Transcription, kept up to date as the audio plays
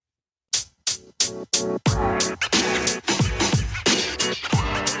Hello,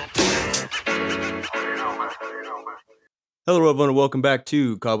 everyone, and welcome back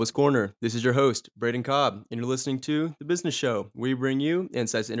to Cobb's Corner. This is your host, Braden Cobb, and you're listening to The Business Show, where we bring you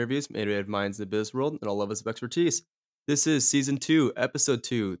insights and interviews from innovative minds in the business world and all levels of expertise. This is Season 2, Episode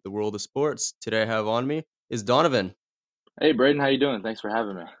 2, The World of Sports. Today I have on me is Donovan. Hey Braden, how you doing? Thanks for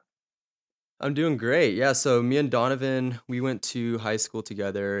having me. I'm doing great. Yeah, so me and Donovan, we went to high school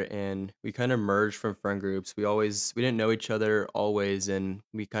together and we kind of merged from friend groups. We didn't know each other always, and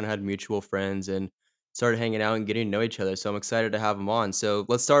we kind of had mutual friends and started hanging out and getting to know each other. So I'm excited to have him on. So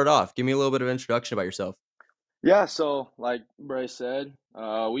let's start off. Give me a little bit of introduction about yourself. Yeah, so like Bray said,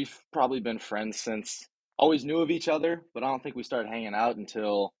 we've probably been friends since always knew of each other, but I don't think we started hanging out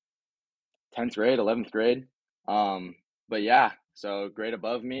until 10th grade, 11th grade. Um, but yeah, so grade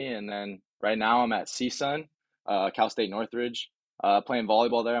above me, and then right now I'm at CSUN, Cal State Northridge, playing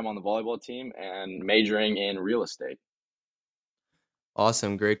volleyball there. I'm on the volleyball team and majoring in real estate.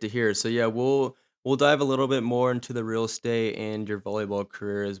 Awesome, great to hear. So yeah, we'll dive a little bit more into the real estate and your volleyball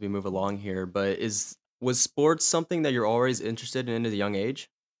career as we move along here. But is was sports something that you're always interested in at a young age?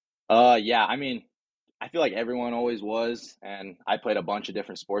 Yeah, I mean, I feel like everyone always was, and I played a bunch of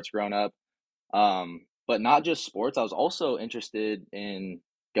different sports growing up. But not just sports. I was also interested in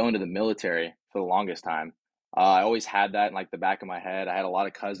going to the military for the longest time. I always had that in like the back of my head. I had a lot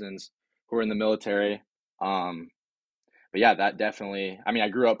of cousins who were in the military. Um, but yeah, that definitely. I mean, I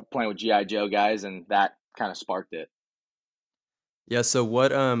grew up playing with GI Joe guys, and that kind of sparked it. Yeah, so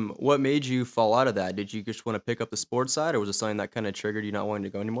what made you fall out of that? Did you just want to pick up the sports side or was it something that kind of triggered you not wanting to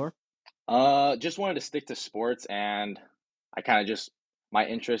go anymore? Just wanted to stick to sports, and I kind of just my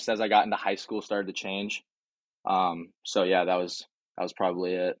interest as I got into high school started to change. So yeah, that was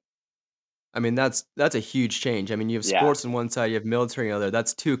probably it. I mean, that's a huge change. I mean, you have Yeah, sports on one side, you have military on the other.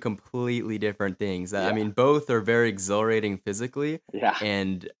 That's two completely different things. I yeah, mean, both are very exhilarating physically, yeah.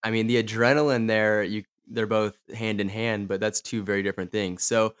 and I mean, the adrenaline there, you they're both hand in hand, but that's two very different things.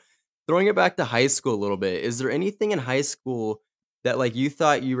 So, throwing it back to high school a little bit, is there anything in high school that like you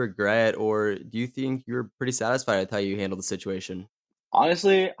thought you regret, or do you think you were pretty satisfied with how you handled the situation?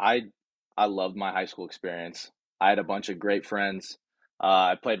 Honestly, I loved my high school experience. I had a bunch of great friends.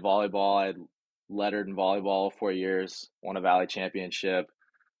 I played volleyball. I lettered in volleyball 4 years. Won a valley championship.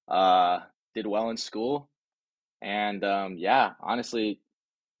 Uh, did well in school, and yeah, honestly,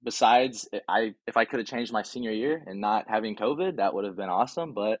 besides I if I could have changed my senior year and not having COVID, that would have been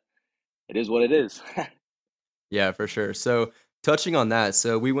awesome. But it is what it is. Yeah, for sure. So, touching on that,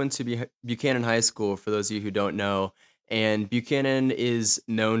 so we went to Buchanan High School, for those of you who don't know, and Buchanan is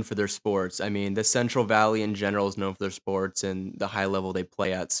known for their sports. I mean, the Central Valley in general is known for their sports and the high level they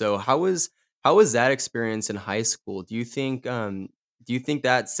play at. So, how was that experience in high school? Do you think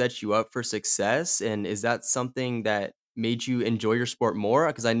that sets you up for success? And is that something that made you enjoy your sport more?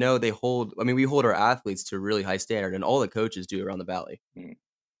 Because I mean, we hold our athletes to a really high standard, and all the coaches do around the valley. Mm.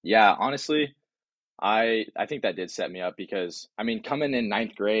 Yeah, honestly, I think that did set me up because I mean, coming in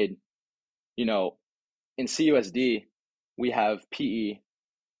ninth grade, you know, in CUSD, we have PE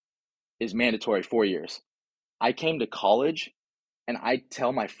is mandatory 4 years. I came to college and I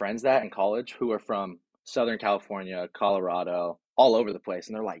tell my friends that in college who are from Southern California, Colorado, all over the place.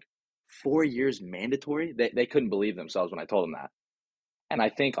 And they're like, 4 years mandatory? They couldn't believe themselves when I told them that. And I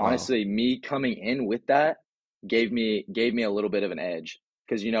think Wow. honestly, me coming in with that gave me a little bit of an edge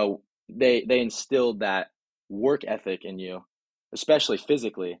because they instilled that work ethic in you, especially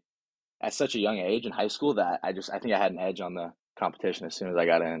physically, at such a young age in high school that I think I had an edge on the competition as soon as I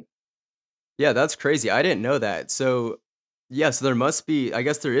got in. Yeah, that's crazy. I didn't know that. So, yeah, so there must be, I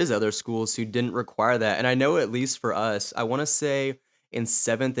guess there is other schools who didn't require that. And I know at least for us, I want to say in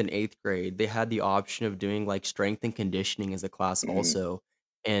 7th and 8th grade, they had the option of doing like strength and conditioning as a class Mhm. also.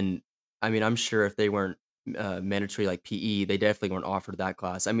 And I mean, I'm sure if they weren't mandatory like PE, they definitely weren't offered that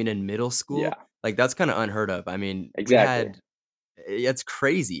class. I mean, in middle school, Yeah, like that's kind of unheard of. I mean, we exactly. had, it's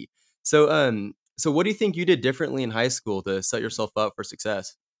crazy. So what do you think you did differently in high school to set yourself up for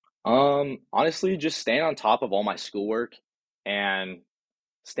success? Honestly, just staying on top of all my schoolwork and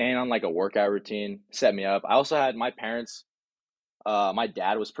staying on like a workout routine set me up. I also had my parents, my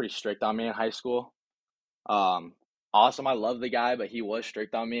dad was pretty strict on me in high school. Um, awesome. I love the guy, but he was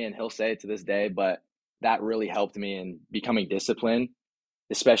strict on me and he'll say it to this day, but that really helped me in becoming disciplined,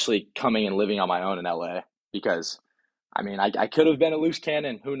 especially coming and living on my own in LA because I mean, I could have been a loose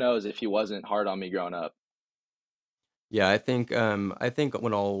cannon. Who knows if he wasn't hard on me growing up. Yeah, I think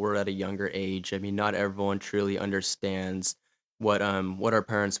when all we're at a younger age, I mean, not everyone truly understands what our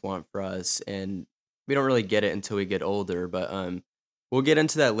parents want for us, and we don't really get it until we get older. But We'll get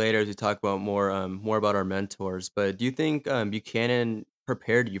into that later as we talk about more about our mentors. But do you think Buchanan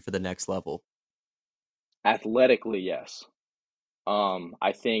prepared you for the next level? Athletically, yes.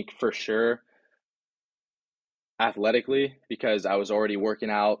 I think for sure athletically because I was already working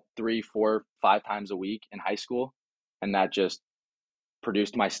out 3, 4, 5 times a week in high school, and that just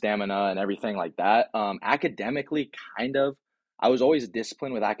produced my stamina and everything like that. Academically, kind of. I was always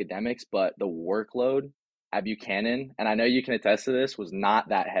disciplined with academics, but the workload at Buchanan, and I know you can attest to this, was not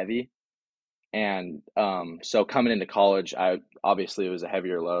that heavy. And so coming into college, I obviously it was a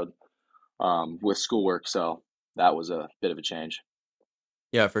heavier load with schoolwork, so that was a bit of a change.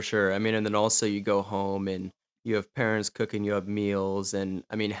 Yeah, for sure. I mean, and then also you go home and you have parents cooking you up meals, and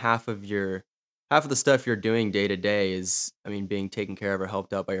I mean, half of the stuff you're doing day to day is, I mean, being taken care of or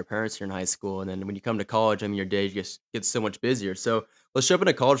helped out by your parents here in high school, and then when you come to college, I mean, your day just gets so much busier. So let's jump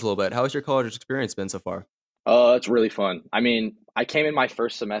into college a little bit. How has your college experience been so far? It's really fun. I mean, I came in my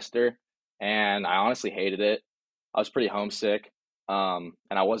first semester and I honestly hated it. I was pretty homesick, and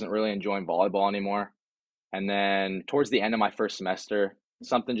I wasn't really enjoying volleyball anymore. And then towards the end of my first semester,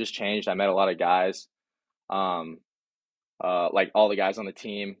 something just changed. I met a lot of guys, um, like all the guys on the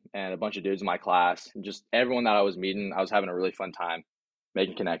team and a bunch of dudes in my class. And just everyone that I was meeting, I was having a really fun time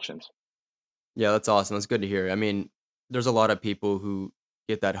making connections. Yeah, that's awesome. That's good to hear. I mean, there's a lot of people who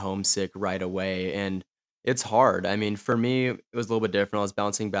get that homesick right away, and it's hard. I mean, for me, it was a little bit different. I was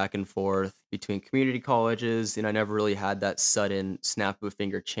bouncing back and forth between community colleges, and I never really had that sudden snap of a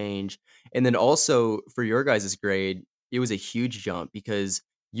finger change. And then also for your guys' grade, it was a huge jump because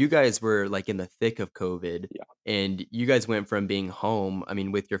you guys were like in the thick of COVID, Yeah. and you guys went from being home, I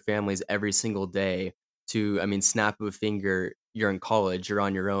mean, with your families every single day to, I mean, snap of a finger, you're in college, you're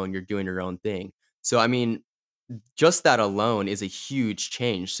on your own, you're doing your own thing. So, I mean, just that alone is a huge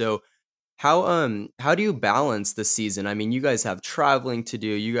change. So, how do you balance the season? I mean, you guys have traveling to do,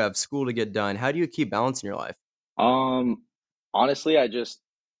 you have school to get done. How do you keep balancing your life? Um, honestly, I just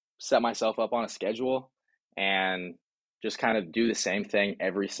set myself up on a schedule and just kind of do the same thing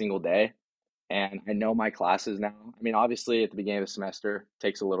every single day. And I know my classes now. I mean, obviously, at the beginning of the semester, it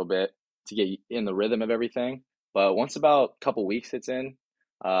takes a little bit to get in the rhythm of everything. But once about a couple weeks hits in,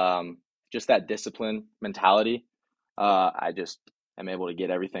 um, just that discipline mentality, I just am able to get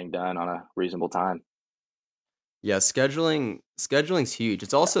everything done on a reasonable time. Yeah, scheduling's huge.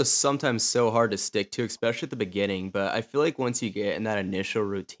 It's Yeah. also sometimes so hard to stick to, especially at the beginning, but I feel like once you get in that initial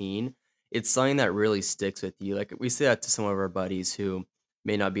routine, it's something that really sticks with you. Like we say that to some of our buddies who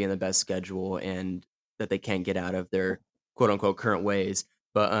may not be in the best schedule and that they can't get out of their quote unquote current ways.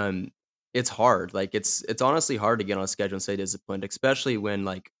 But it's hard. Like it's honestly hard to get on a schedule and stay disciplined, especially when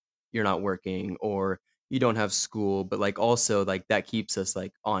like you're not working or you don't have school, but, like, also, like, that keeps us,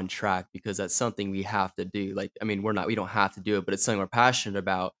 like, on track because that's something we have to do, like, I mean, we don't have to do it, but it's something we're passionate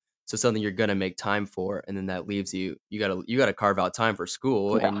about, so something you're gonna make time for, and then that leaves you gotta carve out time for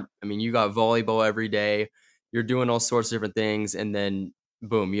school, Yeah. and, I mean, you got volleyball every day, you're doing all sorts of different things, and then,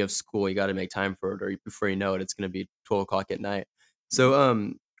 boom, you have school, you gotta make time for it, or before you know it, it's gonna be 12 o'clock at night.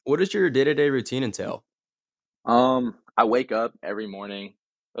 So, what does your day-to-day routine entail? I wake up every morning.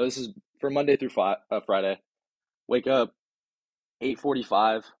 This is for Monday through Friday. Wake up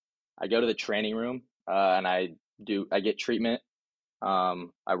 8:45. I go to the training room and I get treatment.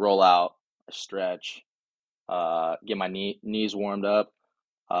 I roll out, I stretch, get my knees warmed up,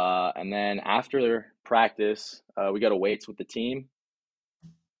 and then after practice, we go to weights with the team.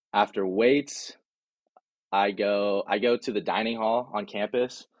 After weights, I go to the dining hall on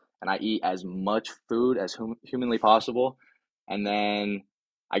campus and I eat as much food as humanly possible, and then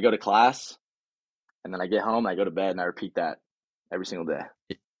I go to class, and then I get home, and I go to bed, and I repeat that every single day.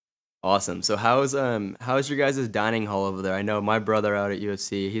 Awesome. So how's your guys' dining hall over there? I know my brother out at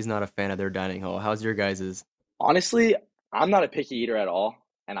USC, he's not a fan of their dining hall. How's your guys's? Honestly, I'm not a picky eater at all,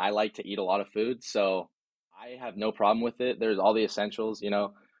 and I like to eat a lot of food, so I have no problem with it. There's all the essentials,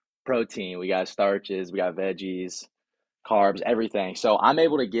 protein, we got starches, we got veggies, carbs, everything. So I'm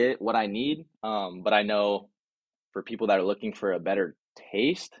able to get what I need, but I know for people that are looking for a better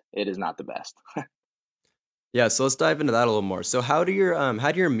taste, it is not the best. Yeah, so let's dive into that a little more. So how do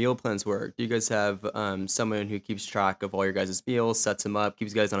your meal plans work? Do you guys have someone who keeps track of all your guys' meals, sets them up,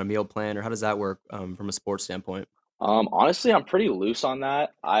 keeps you guys on a meal plan, or how does that work from a sports standpoint? Honestly, I'm pretty loose on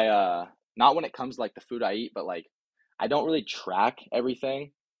that. Not when it comes to like the food I eat, but like I don't really track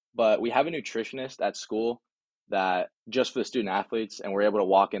everything. But we have a nutritionist at school that just for the student athletes, and we're able to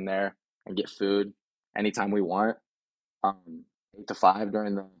walk in there and get food anytime we want, 8 to 5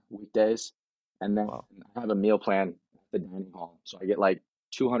 during the weekdays. And then Wow. I have a meal plan at the dining hall. So I get like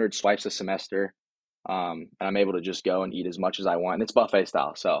 200 swipes a semester. and I'm able to just go and eat as much as I want. And it's buffet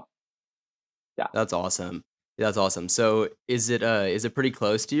style, so yeah. That's awesome. That's awesome. So, is it pretty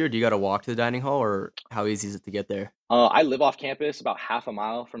close to you, or do you gotta walk to the dining hall, or how easy is it to get there? I live off campus, about half a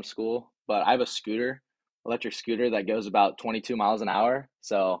mile from school, but I have a scooter, electric scooter that goes about 22 miles an hour.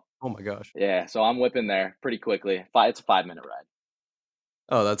 So Oh my gosh. yeah, so I'm whipping there pretty quickly. It's a 5 minute ride.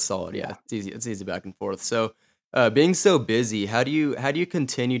 Oh, that's solid. Yeah, Yeah. it's easy back and forth. So, being so busy, how do you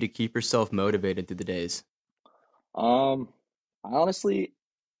continue to keep yourself motivated through the days? Um, I honestly,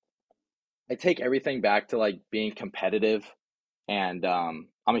 I take everything back to like being competitive, and I'm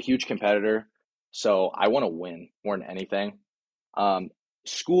a huge competitor, so I want to win more than anything. Um,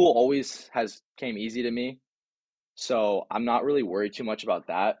 School always has came easy to me, so I'm not really worried too much about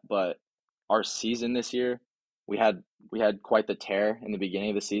that. But our season this year, we had we had quite the tear in the beginning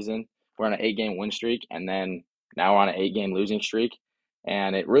of the season. We're on an 8 game win streak, and then now we're on an 8 game losing streak,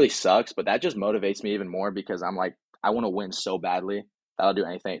 and it really sucks. But that just motivates me even more because I'm like, I want to win so badly that I'll do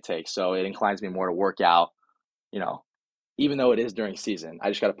anything it takes. So it inclines me more to work out, you know, even though it is during season. I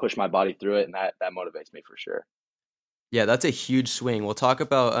just got to push my body through it, and that motivates me for sure. Yeah, that's a huge swing. We'll talk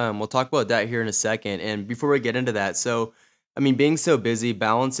about that here in a second. And before we get into that, so I mean, being so busy,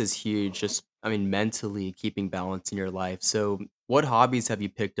 balance is huge. Just I mean, mentally keeping balance in your life. So, what hobbies have you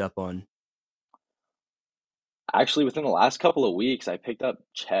picked up on? Actually, within the last couple of weeks, I picked up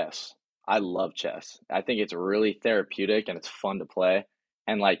chess. I love chess. I think it's really therapeutic and it's fun to play.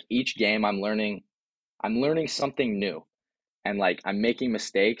 And like each game I'm learning something new. And like I'm making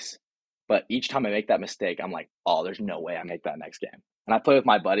mistakes, but each time I make that mistake, I'm like, "Oh, there's no way I make that next game." And I play with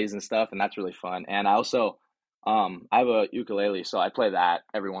my buddies and stuff, and that's really fun. And I also I have a ukulele, so I play that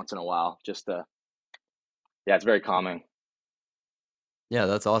every once in a while just to yeah, it's very calming. Yeah,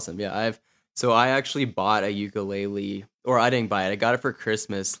 that's awesome. Yeah, I actually bought a ukulele, or I didn't buy it. I got it for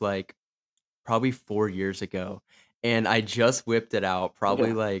Christmas, like probably 4 years ago, and I just whipped it out probably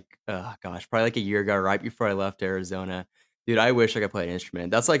Yeah, like, gosh, probably like a year ago, right before I left Arizona. Dude, I wish I could play an instrument.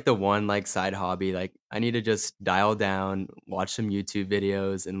 That's like the one, like, side hobby, like, I need to just dial down, watch some YouTube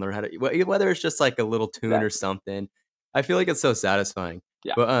videos, and learn how to whether it's just like a little tune or exactly. something. I feel like it's so satisfying.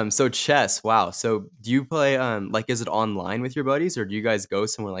 Yeah. But, so chess, wow. So do you play, like, is it online with your buddies, or do you guys go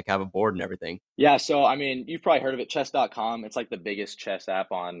somewhere, like, have a board and everything? Yeah, so I mean, you've probably heard of it, chess.com. It's like the biggest chess app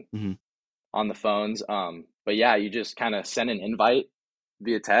Mhm. on the phones. But yeah, you just kind of send an invite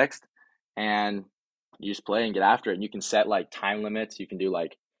via text and you just play and get after it. And you can set like time limits. You can do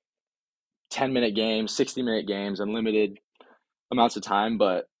like 10-minute games, 60-minute games, unlimited amounts of time.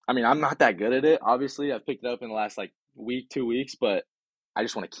 But I mean, I'm not that good at it. Obviously, I've picked it up in the last like week, 2 weeks, but I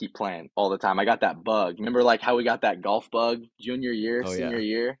just want to keep playing all the time. I got that bug. Remember like how we got that golf bug junior year, Oh, senior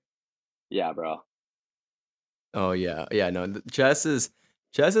yeah. year? Yeah, bro. Oh, yeah. Yeah, no, chess is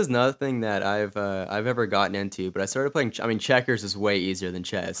nothing that I've ever gotten into, but I started playing I mean, checkers is way easier than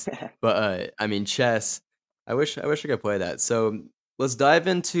chess, but, I mean, chess, I wish I could play that. So, let's dive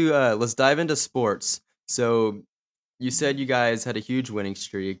into sports. So, you said you guys had a huge winning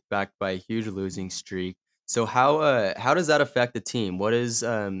streak backed by a huge losing streak. So, how does that affect the team? What is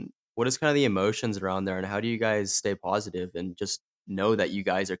kinda the emotions around there, and how do you guys stay positive and just know that you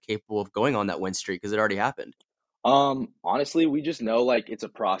guys are capable of going on that win streak because it already happened? Honestly, we just know like it's a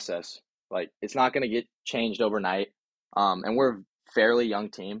process. Like it's not gonna get changed overnight. And we're a fairly young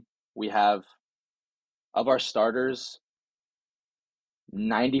team. We have of our starters,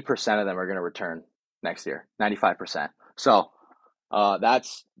 90% of them are gonna return next year. 95%. So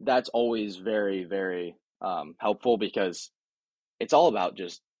that's always very, very helpful because it's all about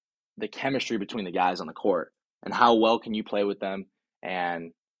just the chemistry between the guys on the court and how well can you play with them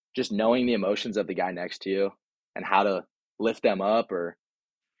and just knowing the emotions of the guy next to you and how to lift them up or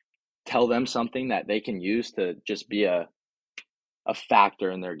tell them something that they can use to just be a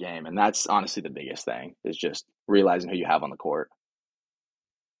factor in their game. And that's honestly the biggest thing is just realizing who you have on the court.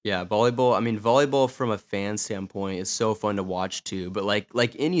 Yeah, volleyball, I mean, volleyball from a fan standpoint is so fun to watch too, but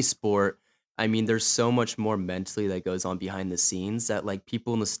like any sport, I mean, there's so much more mentally that goes on behind the scenes that like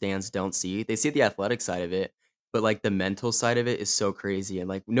people in the stands don't see. They see the athletic side of it, but like the mental side of it is so crazy and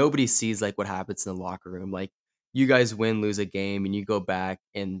like nobody sees like what happens in the locker room. Like you guys win, lose a game and you go back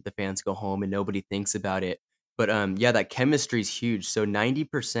and the fans go home and nobody thinks about it. But yeah, that chemistry is huge. So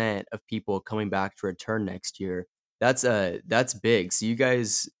 90% of people coming back to return next year, that's big. So you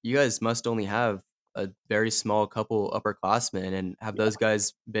guys must only have a very small couple upperclassmen, and have Yeah. those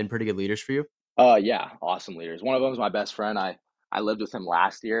guys been pretty good leaders for you? Yeah, awesome leaders. One of them is my best friend. I lived with him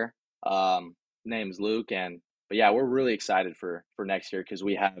last year. Name's Luke, and but yeah, we're really excited for next year because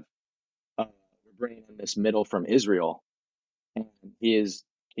we have we're bringing in this middle from Israel, and he is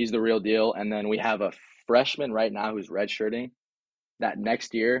He's the real deal. And then we have a freshman right now who's redshirting. That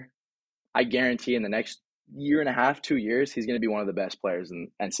next year, I guarantee in the next year and a half, 2 years, he's going to be one of the best players in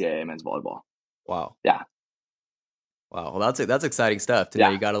NCAA men's volleyball. Wow. Yeah, Wow, well, that's exciting stuff to know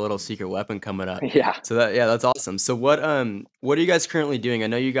yeah, you got a little secret weapon coming up. yeah. So that's awesome. So what are you guys currently doing? I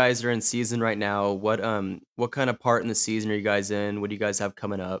know you guys are in season right now. What kind of part in the season are you guys in? What do you guys have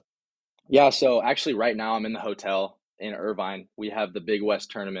coming up? Yeah, so actually right now I'm in the hotel in Irvine. We have the Big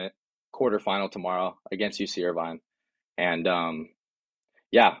West tournament quarterfinal tomorrow against UC Irvine. And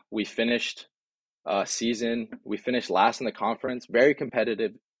yeah, we finished season. We finished last in the conference, very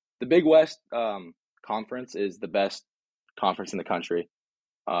competitive. The Big West conference is the best conference in the country.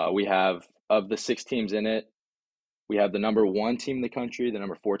 We have of the 6 teams in it, we have the number 1 team in the country, the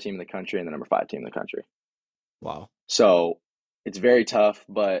number 4 team in the country, and the number 5 team in the country. Wow. So it's very tough,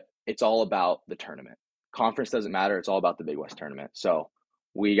 but it's all about the tournament. Conference doesn't matter. It's all about the Big West tournament. So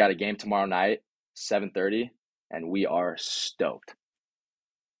we got a game tomorrow night, 7:30, and we are stoked.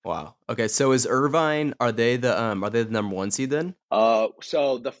 Wow. Okay, so is Irvine, are they the number 1 seed then?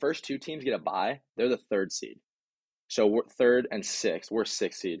 So the first 2 teams get a bye. They're the third seed. So we're third and sixth. We're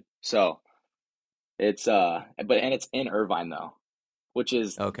sixth seed. So it's and it's in Irvine though, which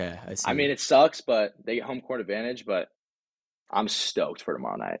is, Okay, I I mean, see. it sucks, but they get home court advantage. But I'm stoked for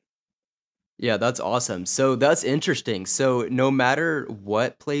tomorrow night. Yeah, that's awesome. So that's interesting. So no matter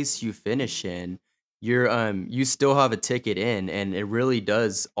what place you finish in, you still have a ticket in, and it really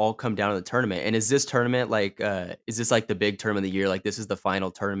does all come down to the tournament. And is this tournament like is this like the big tournament of the year? Like this is the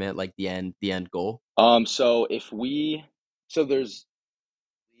final tournament, like the end goal? So if we, so there's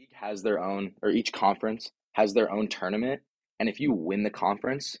league has their own, or each conference has their own tournament, and if you win the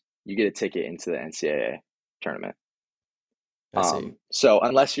conference, you get a ticket into the NCAA tournament. I see. So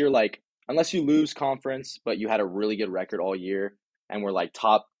unless you lose conference, but you had a really good record all year and were like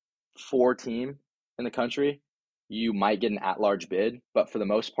top 4 team in the country, you might get an at-large bid. But for the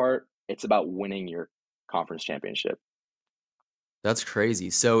most part, it's about winning your conference championship. That's crazy.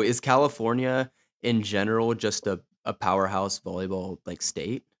 So is California in general just a powerhouse volleyball like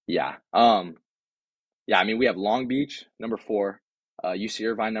state? Yeah. Yeah. I mean, we have Long Beach number 4, UC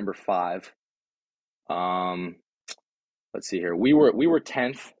Irvine number 5. Um, let's see here. We were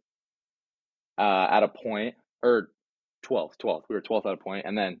 10th at a point, or 12th. We were 12th at a point,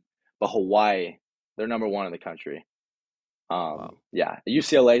 and then but Hawaii, they're number 1 in the country. Wow. Yeah,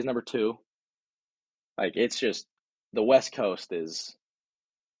 UCLA is number 2. Like it's just the West Coast is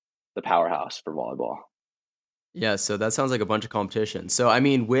the powerhouse for volleyball. Yeah, so that sounds like a bunch of competition. So I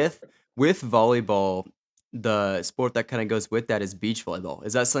mean, with volleyball, the sport that kind of goes with that is beach volleyball.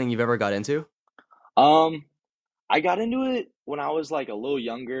 Is that something you've ever got into? Um, I got into it when I was like a little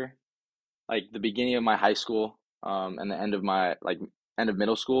younger, like the beginning of my high school, and the end of my like end of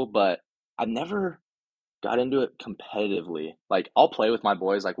middle school, but I never got into it competitively. Like I'll play with my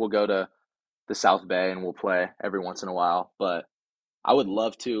boys, like we'll go to the South Bay and we'll play every once in a while, but I would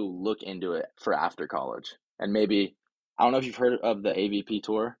love to look into it for after college. And maybe I don't know if you've heard of the AVP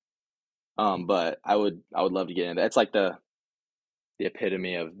tour, but I would love to get into that. It's like the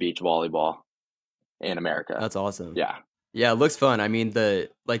epitome of beach volleyball in America. That's awesome. Yeah. Yeah, it looks fun. I mean, the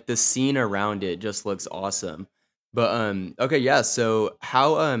scene around it just looks awesome. But okay, yeah. So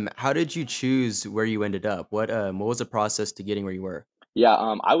how did you choose where you ended up? What was the process to getting where you were? Yeah,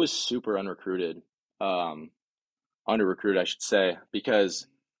 I was super unrecruited. Under recruited I should say, because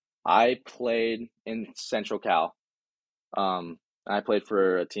I played in Central Cal. I played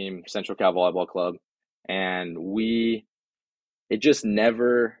for a team, Central Cal Volleyball Club, and we it just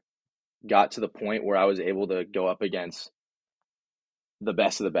never got to the point where I was able to go up against the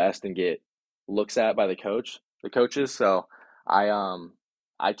best of the best and get looks at by the coaches. So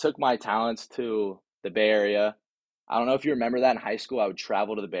I took my talents to the Bay Area. I don't know if you remember that in high school. I would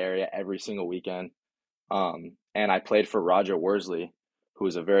travel to the Bay Area every single weekend. And I played for Roger Worsley, who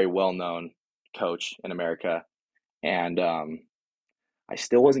is a very well known coach in America. And I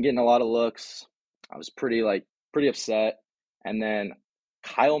still wasn't getting a lot of looks. I was pretty upset. And then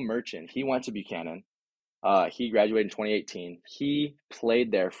Kyle Merchant, he went to Buchanan. He graduated in 2018. He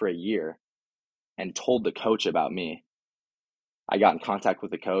played there for a year and told the coach about me. I got in contact with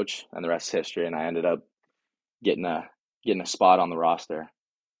the coach, and the rest is history. And I ended up getting a getting a spot on the roster.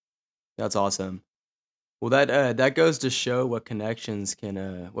 That's awesome. Well, that goes to show what connections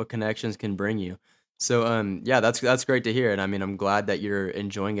can bring you. So yeah, that's great to hear, and I mean I'm glad that you're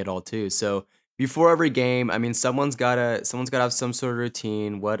enjoying it all too. So before every game, I mean someone's gotta have some sort of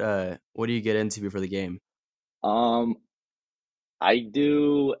routine. What do you get into before the game? Um, I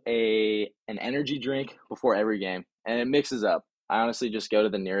do a an energy drink before every game, and it mixes up. I honestly just go to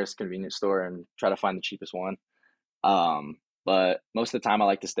the nearest convenience store and try to find the cheapest one. But most of the time I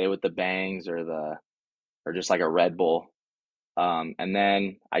like to stay with the Bangs or just like a Red Bull. And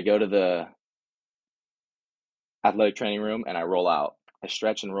then I go to the athletic training room and I roll out. I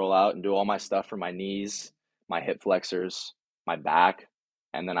stretch and roll out and do all my stuff for my knees, my hip flexors, my back,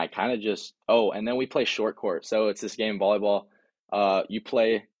 and then I kind of just and then we play short court. So it's this game volleyball. You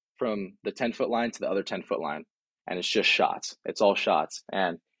play from the 10-foot line to the other 10-foot line, and it's just shots. It's all shots,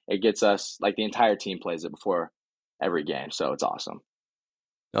 and it gets us like the entire team plays it before every game. So it's awesome.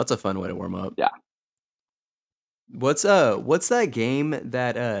 That's a fun way to warm up. Yeah. What's that game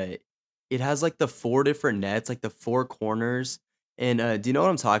that, it has, like, the 4 different nets, like, the 4 corners, and, do you know what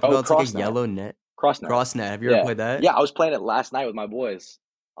I'm talking Oh, about? It's like a CrossNet. yellow net. CrossNet. Cross net, have you ever Yeah. played that? Yeah, I was playing it last night with my boys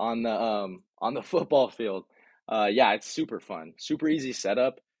on the football field. Yeah, it's super fun. Super easy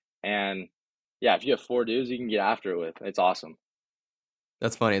setup, and yeah, if you have 4 dudes you can get after it with. It's awesome.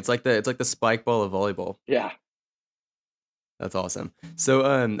 That's funny, it's like the spike ball of volleyball. Yeah. That's awesome. So,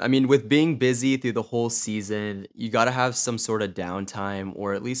 I mean, with being busy through the whole season, you gotta have some sorta downtime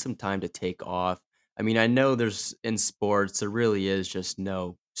or at least some time to take off. I mean, I know there's in sports, there really is just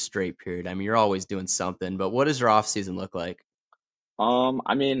no straight period. I mean, you're always doing something, but what does your off season look like?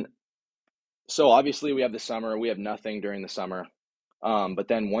 I mean, so obviously we have the summer, we have nothing during the summer. But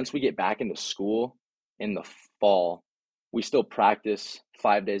then once we get back into school in the fall, we still practice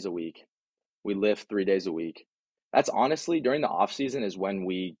 5 days a week. We lift 3 days a week. That's honestly during the off season is when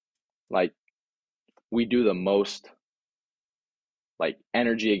like we do the most like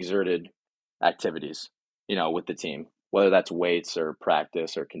energy exerted activities, with the team, whether that's weights or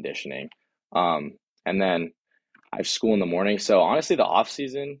practice or conditioning. And then I have school in the morning. So honestly, the off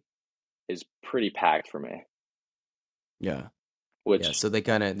season is pretty packed for me, Yeah. Yeah, which, so they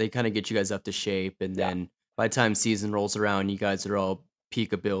kinda get you guys up to shape, and yeah, then by the time season rolls around, you guys are all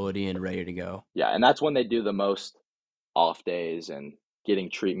peak ability and ready to go. yeah. And that's when they do the most off days and getting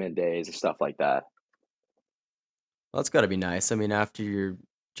treatment days and stuff like that. Well, that's gotta be nice. I mean, after you're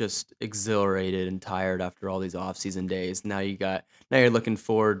just exhilarated and tired after all these off-season days, now you're looking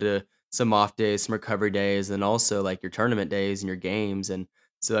forward to some off days, some recovery days, and also, like, your tournament days and your games, and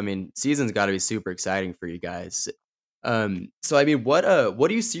so, I mean, season's gotta be super exciting for you guys. So, I mean, what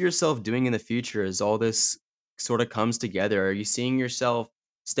do you see yourself doing in the future as all this sorta comes together? Are you seeing yourself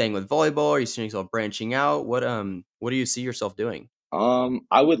staying with volleyball? Are you seeing yourself branching out? What do you see yourself doing?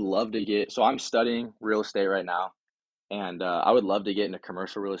 I would love to so I'm studying real estate right now, and I would love to get into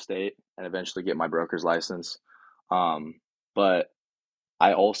commercial real estate and eventually get my broker's license. Um, but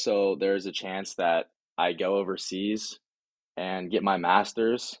there's a chance that I go overseas and get my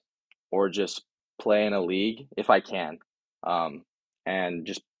master's or just play in a league if I can. Um, and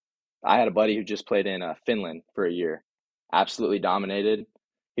just, I had a buddy who just played in Finland for a year, absolutely dominated.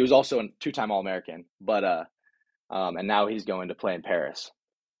 He was also a two-time All-American, and now he's going to play in Paris.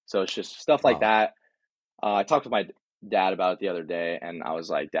 So it's just stuff like Wow. that. I talked with my dad about it the other day, and I was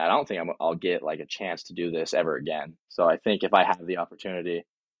like, Dad, I don't think I'll get like a chance to do this ever again. So I think if I have the opportunity,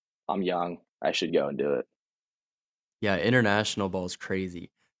 I'm young, I should go and do it. Yeah, international ball is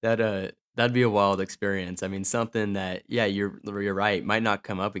crazy. That'd be a wild experience. I mean, something that yeah, you're right, might not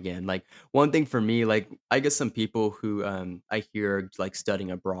come up again. Like one thing for me, like I guess some people who I hear like studying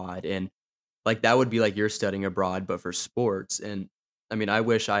abroad and like, that would be like you're studying abroad, but for sports, and, I mean, I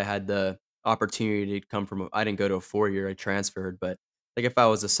wish I had the opportunity to come from a I didn't go to a 4-year, I transferred, but, like, if I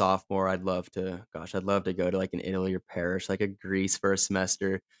was a sophomore, I'd love to go to, like, an Italy or Paris, like, a Greece for a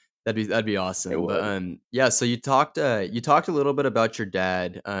semester. That'd be It awesome, but, would. yeah, so you talked a little bit about your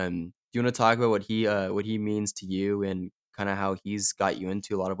dad, do you wanna talk about what he means to you and kinda how he's got you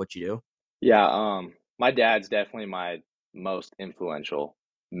into a lot of what you do? Yeah, my dad's definitely my most influential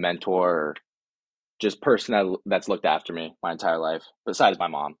mentor, just person that's looked after me my entire life, besides my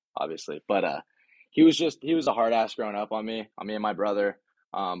mom, obviously. But he was a hard ass growing up on me and my brother.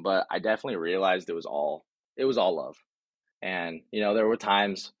 But I definitely realized it was all love. And there were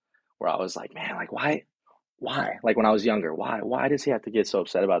times where I was like, man, like why? Like when I was younger, why does he have to get so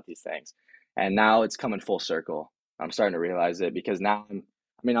upset about these things? And now it's coming full circle. I'm starting to realize it because now I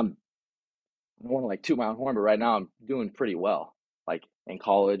don't want to like toot my own horn, but right now I'm doing pretty well. Like in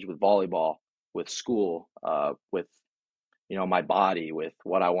college with volleyball, with school, with my body, with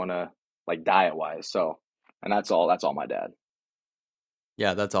what I want to like diet wise. So, and that's all my dad.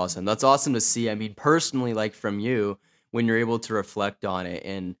 Yeah, that's awesome. That's awesome to see. I mean, personally, like from you, when you're able to reflect on it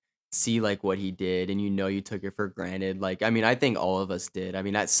and see like what he did and you took it for granted. Like, I mean, I think all of us did. I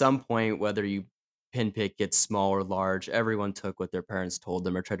mean, at some point, whether you pinpick it small or large, everyone took what their parents told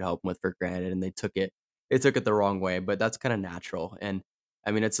them or tried to help them with for granted and they took it they took it the wrong way, but that's kinda natural, and,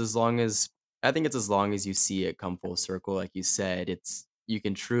 I mean, it's as long as I think it's as long as you see it come full circle, like you said, it's you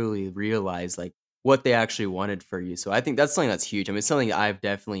can truly realize, like, what they actually wanted for you, so I think that's something that's huge. I mean, it's something I've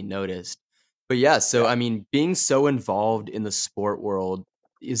definitely noticed. But, yeah, so, Yeah. I mean, being so involved in the sport world,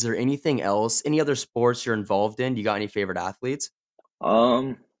 is there anything else any other sports you're involved in? You got any favorite athletes?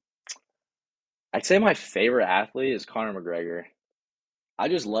 Um, I'd say my favorite athlete is Conor McGregor. I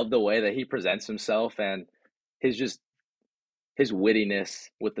just love the way that he presents himself and his just his wittiness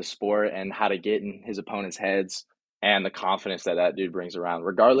with the sport and how to get in his opponent's heads and the confidence that that dude brings around.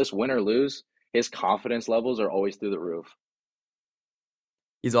 Regardless, win or lose, his confidence levels are always through the roof.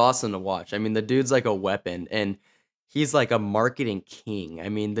 He's awesome to watch. I mean, the dude's like a weapon, and he's like a marketing king. I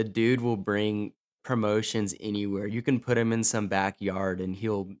mean, the dude will bring promotions anywhere. You can put him in some backyard and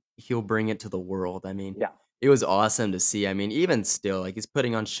he'll bring it to the world. I mean, Yeah. it was awesome to see. I mean, even still, like he's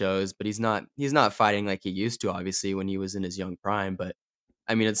putting on shows, but he's not fighting like he used to, obviously, when he was in his young prime. But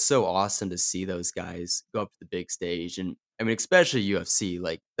I mean, it's so awesome to see those guys go up to the big stage. And I mean, especially UFC,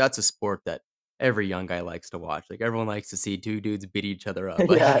 like that's a sport that every young guy likes to watch. Like, everyone likes to see 2 dudes beat each other up.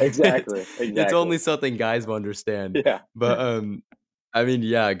 Like, Yeah, it's exactly, it's exactly. only something guys will understand. Yeah. But, I mean,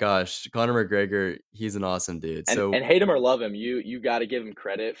 yeah, gosh, Conor McGregor, he's an awesome dude. And So hate him or love him, you gotta give him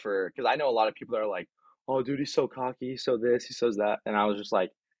credit for because I know a lot of people that are like, "Oh, dude, he's so cocky, he's so this, he says that," and I was just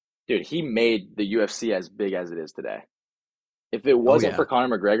like, "Dude, he made the UFC as big as it is today. If it oh, wasn't for yeah.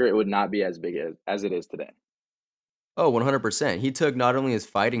 Conor McGregor, it would not be as big as it is today." Oh, 100%. He took not only his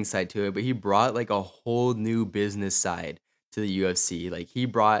fighting side to it, but he brought like a whole new business side to the UFC. Like he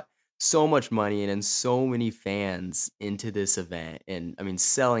brought so much money in and so many fans into this event and I mean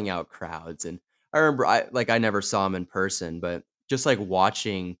selling out crowds and I remember I never saw him in person, but just like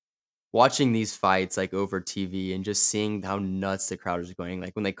watching these fights, like, over TV and just seeing how nuts the crowd is going,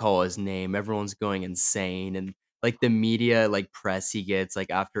 like, when they call his name, everyone's going insane, and, like, the media, like, press he gets, like,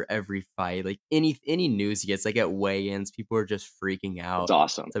 after every fight, like, any news he gets, like, at weigh-ins, people are just freaking It's out.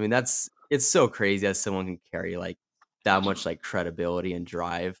 awesome. So, I mean, it's so crazy that someone can carry, like, that much, like, credibility and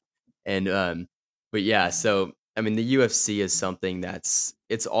drive, and, but yeah, so, I mean, the UFC is something that's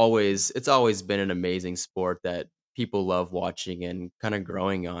it's always been an amazing sport that people love watching and kinda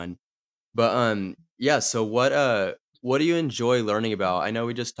growing on. But, yeah, so what do you enjoy learning about? I know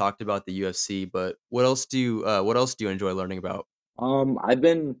we just talked about the UFC, but what else do you enjoy learning about? I've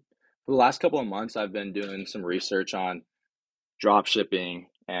been for the last couple of months, I've been doing some research on drop shipping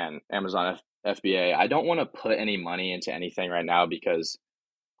and Amazon FBA. I don't wanna put any money into anything right now because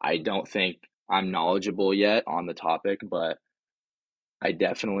I don't think I'm knowledgeable yet on the topic, but I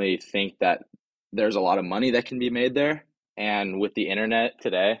definitely think that there's a lot of money that can be made there. And with the internet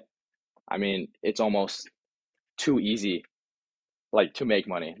today, I mean, it's almost too easy like to make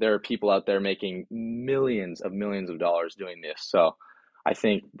money. There are people out there making millions of dollars doing this. So I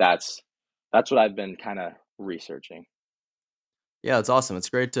think that's what I've been kind of researching. Yeah, it's awesome. It's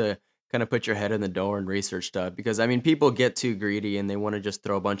great to kinda put your head in the door and research stuff because, I mean, people get too greedy and they wanna just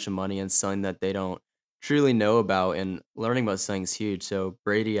throw a bunch of money in something that they don't truly know about, and learning about something's huge. So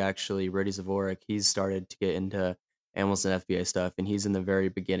Brady Zavorek, he's started to get into Amazon FBA stuff, and he's in the very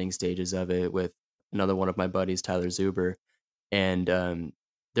beginning stages of it with another one of my buddies, Tyler Zuber. And,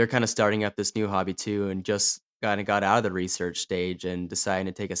 they're kinda starting up this new hobby too and just kinda got out of the research stage and deciding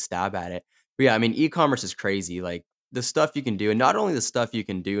to take a stab at it. But, yeah, I mean, e-commerce is crazy, like, the stuff you can do and not only the stuff you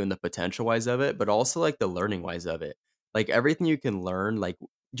can do and the potential wise of it, but also, like, the learning wise of it. Like, everything you can learn, like,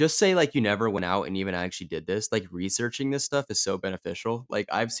 just say, like, you never went out and even actually did this, like, researching this stuff is so beneficial. Like,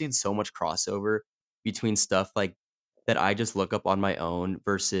 I've seen so much crossover between stuff, like, that I just look up on my own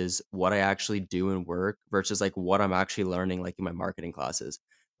versus what I actually do in work versus, like, what I'm actually learning, like, in my marketing classes.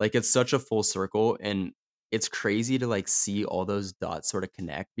 Like, it's such a full circle, and it's crazy to, like, see all those dots sorta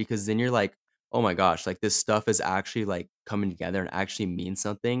connect because then you're like, "Oh my gosh, like, this stuff is actually, like, coming together and actually means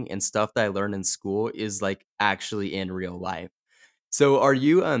something, and stuff that I learned in school is, like, actually in real life." So, are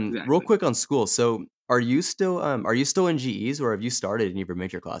you, real Exactly. quick on school, so are you still in GEs, or have you started any of your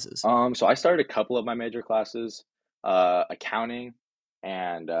major classes? So I started a couple of my major classes, accounting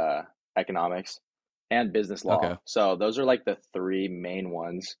and economics and business Okay. law. So those are like the three main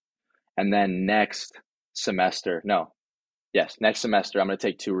ones. And then next semester I'm going to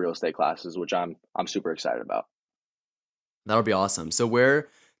take two real estate classes, which I'm super excited about. That'll be awesome. So where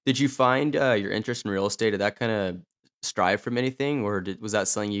did you find, your interest in real estate? Did that kinda strive from anything, or was that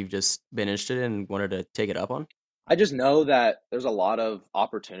something you've just been interested in and wanted to take it up on? I just know that there's a lot of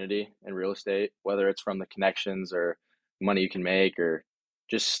opportunity in real estate, whether it's from the connections or money you can make or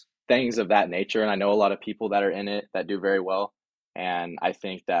just things of that nature. And I know a lot of people that are in it that do very well. And I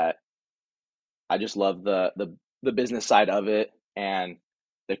think that I just love the business side of it and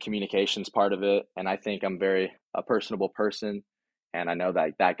the communications part of it. And I think I'm very a personable person, and I know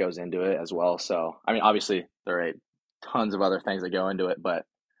that that goes into it as well. So I mean, obviously there are tons of other things that go into it, but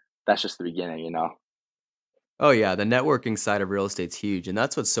that's just the beginning, you know. Oh yeah, the networking side of real estate's huge, and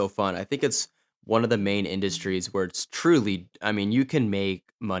that's what's so fun. I think it's one of the main industries where it's truly I mean, you can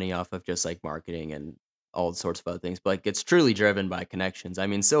make money off of just like marketing and all sorts of other things, but like it's truly driven by connections. I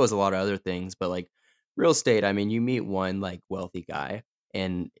mean, so is a lot of other things, but like real estate, I mean, you meet one like wealthy guy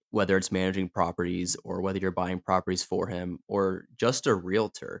and whether it's managing properties or whether you're buying properties for him or just a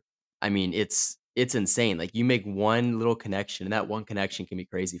realtor, I mean, it's insane. Like you make one little connection and that one connection can be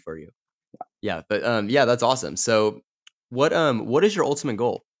crazy for you. Yeah, but, yeah, that's awesome. So, what is your ultimate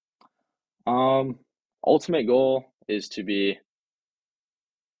goal? Um, Ultimate goal is to be,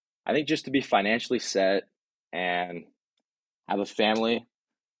 I think, just to be financially set and have a family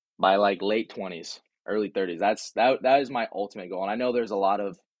by like late 20s, early 30s. That is my ultimate goal. And I know there's a lot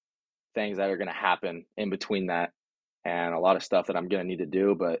of things that are going to happen in between that and a lot of stuff that I'm going to need to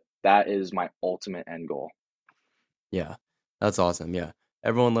do, but that is my ultimate end goal. Yeah, that's awesome, yeah.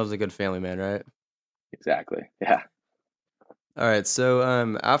 Everyone loves a good family man, right? Exactly. Yeah. Alright, so,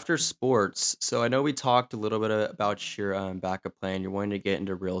 after sports, so I know we talked a little bit about your, backup plan, you're wanting to get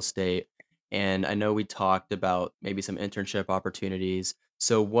into real estate, and I know we talked about maybe some internship opportunities.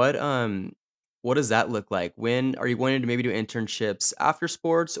 So what does that look like? When are you wanting to maybe do internships after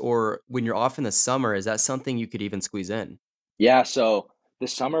sports or when you're off in the summer, is that something you could even squeeze in? Yeah. So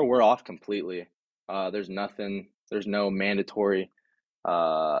this summer we're off completely. There's no mandatory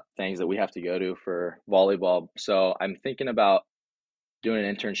things that we have to go to for volleyball. So I'm thinking about doing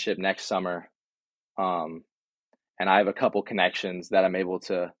an internship next summer. Um, and I have a couple connections that I'm able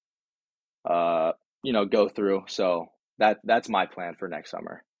to uh, go through. So that's my plan for next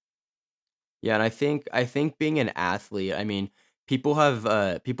summer. Yeah, and I think being an athlete, I mean, people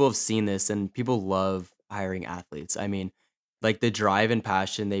have seen this and people love hiring athletes. I mean, like the drive and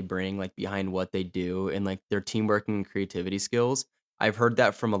passion they bring like behind what they do and like their teamwork and creativity skills. I've heard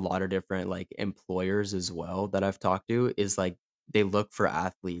that from a lot of different like employers as well that I've talked to is like they look for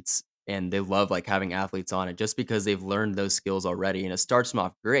athletes and they love like having athletes on it just because they've learned those skills already and it starts them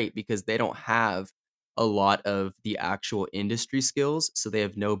off great because they don't have a lot of the actual industry skills, so they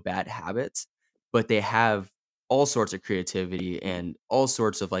have no bad habits but they have all sorts of creativity and all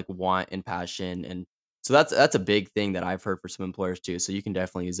sorts of, like, want and passion, and so that's a big thing that I've heard for some employers too, so you can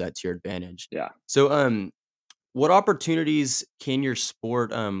definitely use that to your advantage. Yeah. So, what opportunities can your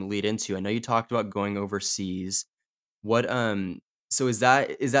sport, lead into? I know you talked about going overseas. What, so is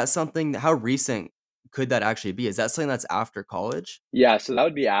that something how recent could that actually be? Is that something that's after college? Yeah, so that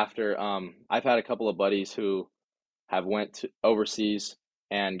would be after. I've had a couple of buddies who have went to overseas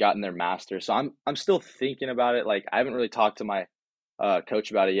and gotten their master. So I'm still thinking about it. Like I haven't really talked to my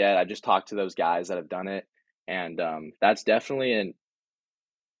coach about it yet. I just talked to those guys that have done it, and that's definitely an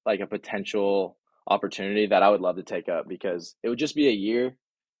like a potential opportunity that I would love to take up because it would just be a year,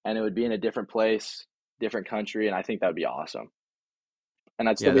 and it would be in a different place, different country, and I think that would be awesome. And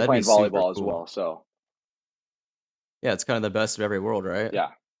I'd still Yeah, be that'd be playing super volleyball as cool. well. So Yeah, it's kinda the best of every world, right?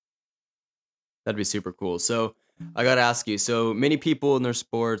 yeah, That'd be super cool. So I gotta ask you, so many people in their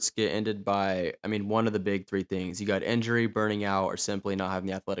sports get ended by, I mean, one of the big three things. You got injury, burning out, or simply not having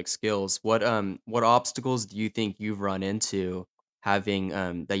the athletic skills. What obstacles do you think you've run into having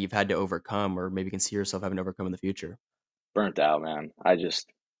that you've had to overcome or maybe can see yourself having to overcome in the future? burnt out, man.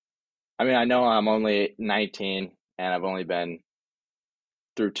 I mean, I know I'm only 19 and I've only been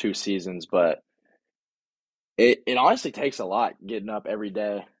through 2 seasons, but it honestly takes a lot getting up every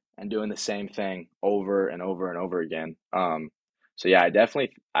day and doing the same thing over and over and over again. So yeah, I've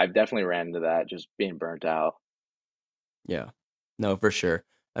definitely ran into that, just being burnt out. Yeah. No, for sure.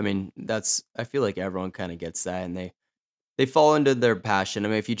 I mean, that's I feel like everyone kind of gets that and they fall into their passion. I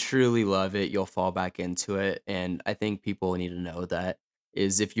mean, if you truly love it, you'll fall back into it, and I think people need to know that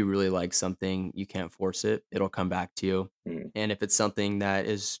is if you really like something, you can't force it. It'll come back to you. Mm, And if it's something that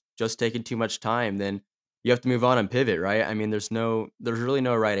is just taking too much time, then you have to move on and pivot, right? I mean, there's really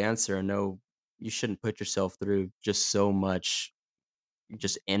no right answer and no you shouldn't put yourself through just so much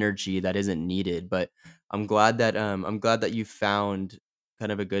just energy that isn't needed. But I'm glad that you found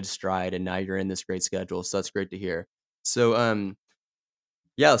kind of a good stride and now you're in this great schedule. So that's great to hear. So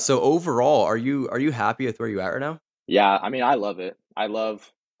yeah, so overall, are you happy with where you at right now? yeah, I mean, I love it. I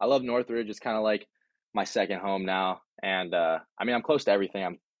love Northridge. It's kind of like my second home now, and I mean, I'm close to everything.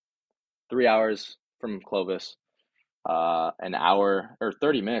 I'm 3 hours from Clovis, an hour or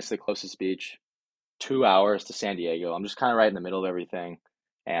 30 minutes to the closest beach, 2 hours to San Diego. I'm just kind of right in the middle of everything.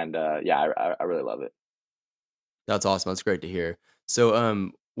 and yeah, I really love it. That's awesome, that's great to hear.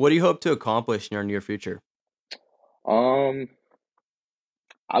 So, what do you hope to accomplish in your near future? Um,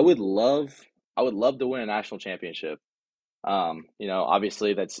 I would love I would love to win a national championship.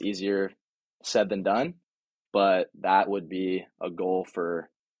 Obviously that's easier said than done, but that would be a goal for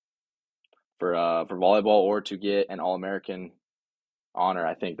volleyball, or to get an All-American honor.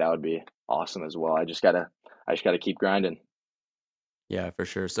 I think that would be awesome as well. I just gotta keep grinding. Yeah, for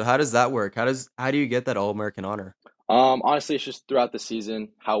sure. So how does that work? How do you get that All-American honor? Honestly, it's just throughout the season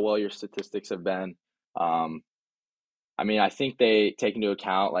how well your statistics have been. Um, I mean, I think they take into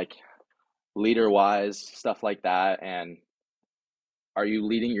account like leader wise stuff like that, and are you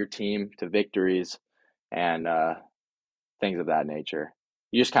leading your team to victories and things of that nature.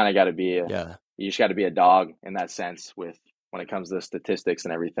 You just kind of got to be a Yeah. you just got to be a dog in that sense with when it comes to statistics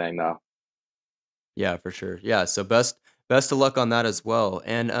and everything, though. Yeah, for sure. Yeah, so best of luck on that as well.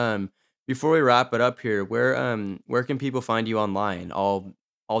 And before we wrap it up here, where can people find you online?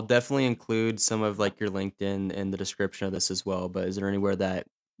 I'll definitely include some of like your LinkedIn in the description of this as well, but is there anywhere that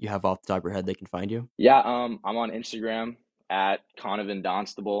you have off the top of your head they can find you? Yeah, I'm on Instagram at Conovan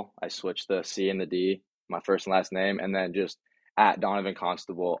Donstable. I switched the C and the D, my first and last name, and then just at Donovan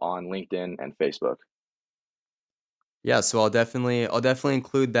Constable on LinkedIn and Facebook. Yeah, so I'll definitely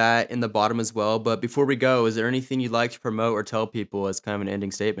include that in the bottom as well. But before we go, is there anything you'd like to promote or tell people as kind of an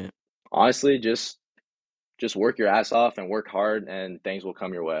ending statement? Honestly, just work your ass off and work hard, and things will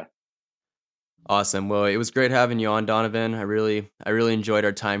come your way. Awesome. Well, it was great having you on, Donovan. I really enjoyed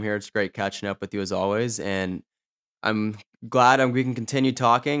our time here. It's great catching up with you as always, and I'm glad we can continue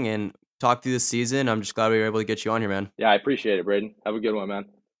talking and talk through the season. I'm just glad we were able to get you on here, man. Yeah, I appreciate it, Braden. Have a good one, man.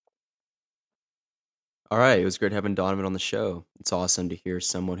 All right, it was great having Donovan on the show. It's awesome to hear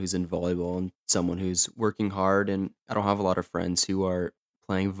someone who's in volleyball and someone who's working hard. And I don't have a lot of friends who are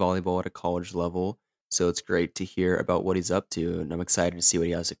playing volleyball at a college level, so it's great to hear about what he's up to. And I'm excited to see what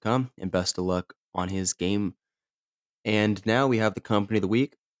he has to come. And best of luck on his game. And now we have the company of the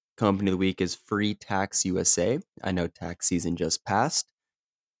week. Company of the week is Free Tax USA. I know tax season just passed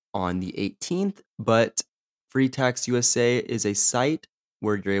on the 18th, but Free Tax USA is a site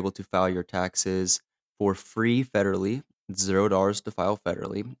where you're able to file your taxes for free federally. It's $0 to file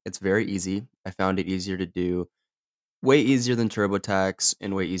federally. It's very easy. I found it easier to do, way easier than TurboTax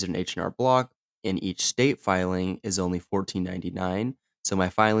and way easier than H&R Block. And each state filing is only $14.99. So my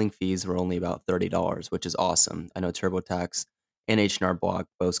filing fees were only about $30, which is awesome. I know TurboTax and H&R Block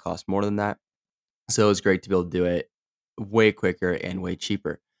both cost more than that. So it was great to be able to do it way quicker and way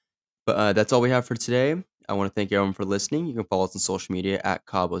cheaper. But that's all we have for today. I want to thank everyone for listening. You can follow us on social media at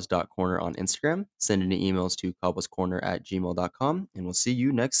cobbos.corner on Instagram. Send any emails to cobboscorner@gmail.com, and we'll see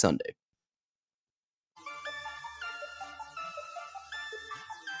you next Sunday.